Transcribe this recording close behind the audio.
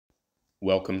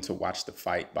Welcome to Watch the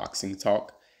Fight Boxing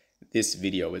Talk. This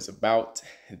video is about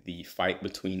the fight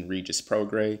between Regis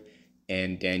Prograis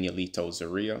and Danielito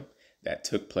Zorrilla that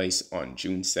took place on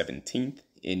June 17th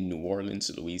in New Orleans,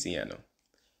 Louisiana.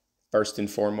 First and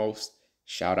foremost,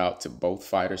 shout out to both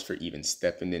fighters for even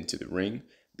stepping into the ring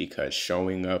because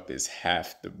showing up is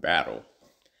half the battle.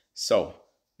 So,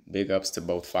 big ups to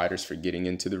both fighters for getting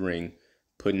into the ring,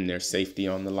 putting their safety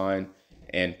on the line,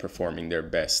 and performing their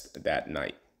best that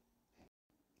night.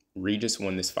 Regis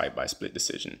won this fight by split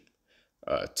decision.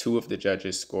 Two of the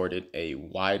judges scored it a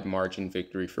wide margin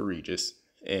victory for Regis,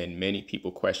 and many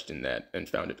people questioned that and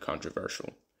found it controversial.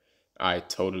 I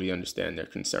totally understand their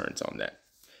concerns on that.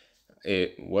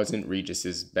 It wasn't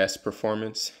Regis's best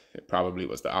performance. It probably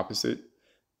was the opposite,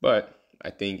 but I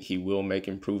think he will make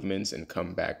improvements and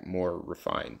come back more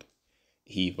refined.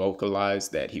 He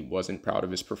vocalized that he wasn't proud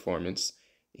of his performance.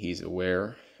 He's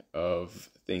aware of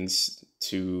things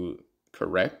to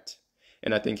correct,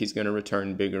 and I think he's going to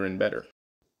return bigger and better.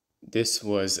 This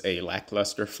was a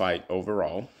lackluster fight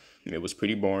overall. It was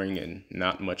pretty boring and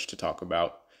not much to talk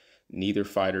about. Neither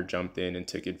fighter jumped in and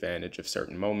took advantage of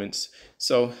certain moments,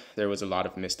 so there was a lot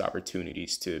of missed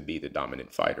opportunities to be the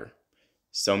dominant fighter.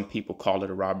 Some people call it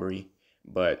a robbery,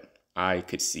 but I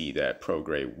could see that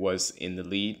Prograis was in the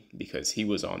lead because he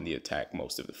was on the attack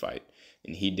most of the fight,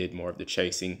 and he did more of the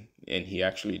chasing, and he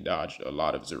actually dodged a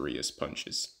lot of Zorrilla's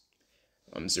punches.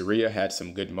 Zorrilla had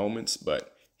some good moments,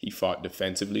 but he fought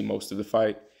defensively most of the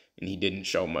fight, and he didn't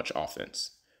show much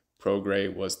offense.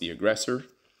 Prograis was the aggressor,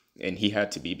 and he had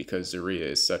to be because Zorrilla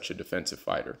is such a defensive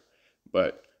fighter.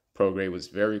 But Prograis was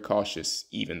very cautious,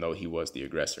 even though he was the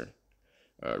aggressor.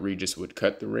 Regis would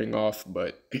cut the ring off,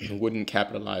 but wouldn't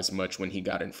capitalize much when he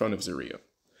got in front of Zorrilla.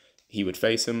 He would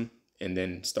face him and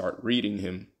then start reading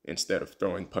him instead of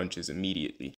throwing punches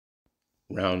immediately.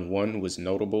 Round one was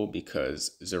notable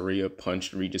because Zorrilla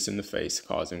punched Regis in the face,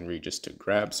 causing Regis to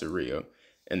grab Zorrilla,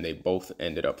 and they both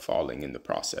ended up falling in the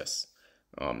process.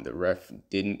 The ref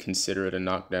didn't consider it a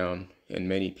knockdown, and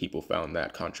many people found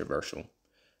that controversial.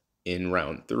 In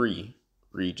round three,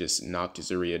 Regis knocked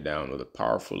Zorrilla down with a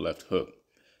powerful left hook,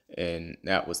 and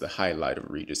that was the highlight of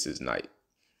Regis's night.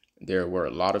 There were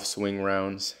a lot of swing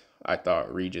rounds. I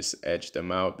thought Regis edged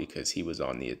them out because he was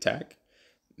on the attack.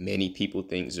 Many people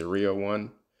think Zorrilla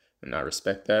won, and I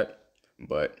respect that.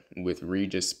 But with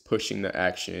Regis pushing the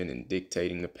action and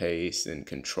dictating the pace and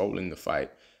controlling the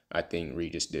fight, I think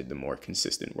Regis did the more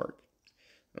consistent work.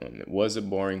 It was a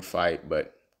boring fight,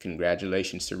 but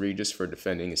congratulations to Regis for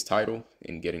defending his title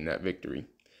and getting that victory.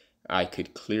 I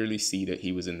could clearly see that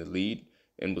he was in the lead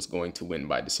and was going to win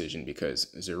by decision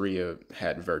because Zorrilla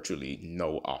had virtually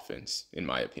no offense, in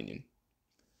my opinion.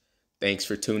 Thanks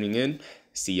for tuning in.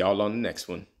 See y'all on the next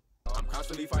one. I'm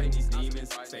constantly fighting these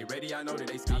demons. Stay ready, I know that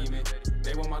they scheming.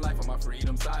 They want my life or my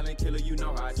freedom. Silent killer, you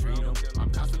know how I treat them. I'm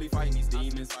constantly fighting these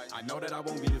demons. I know that I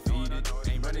won't be defeated.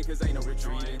 Ain't running cause ain't no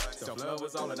retreating. Self-love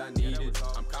was all that I needed.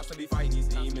 I'm constantly fighting these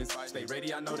demons. Stay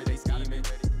ready, I know that they scheming.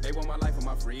 They want my life or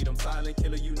my freedom. Silent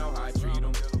killer, you know how I treat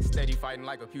them. Steady fighting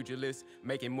like a pugilist.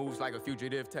 Making moves like a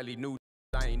fugitive. Tell he knew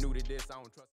I ain't new to this. I don't trust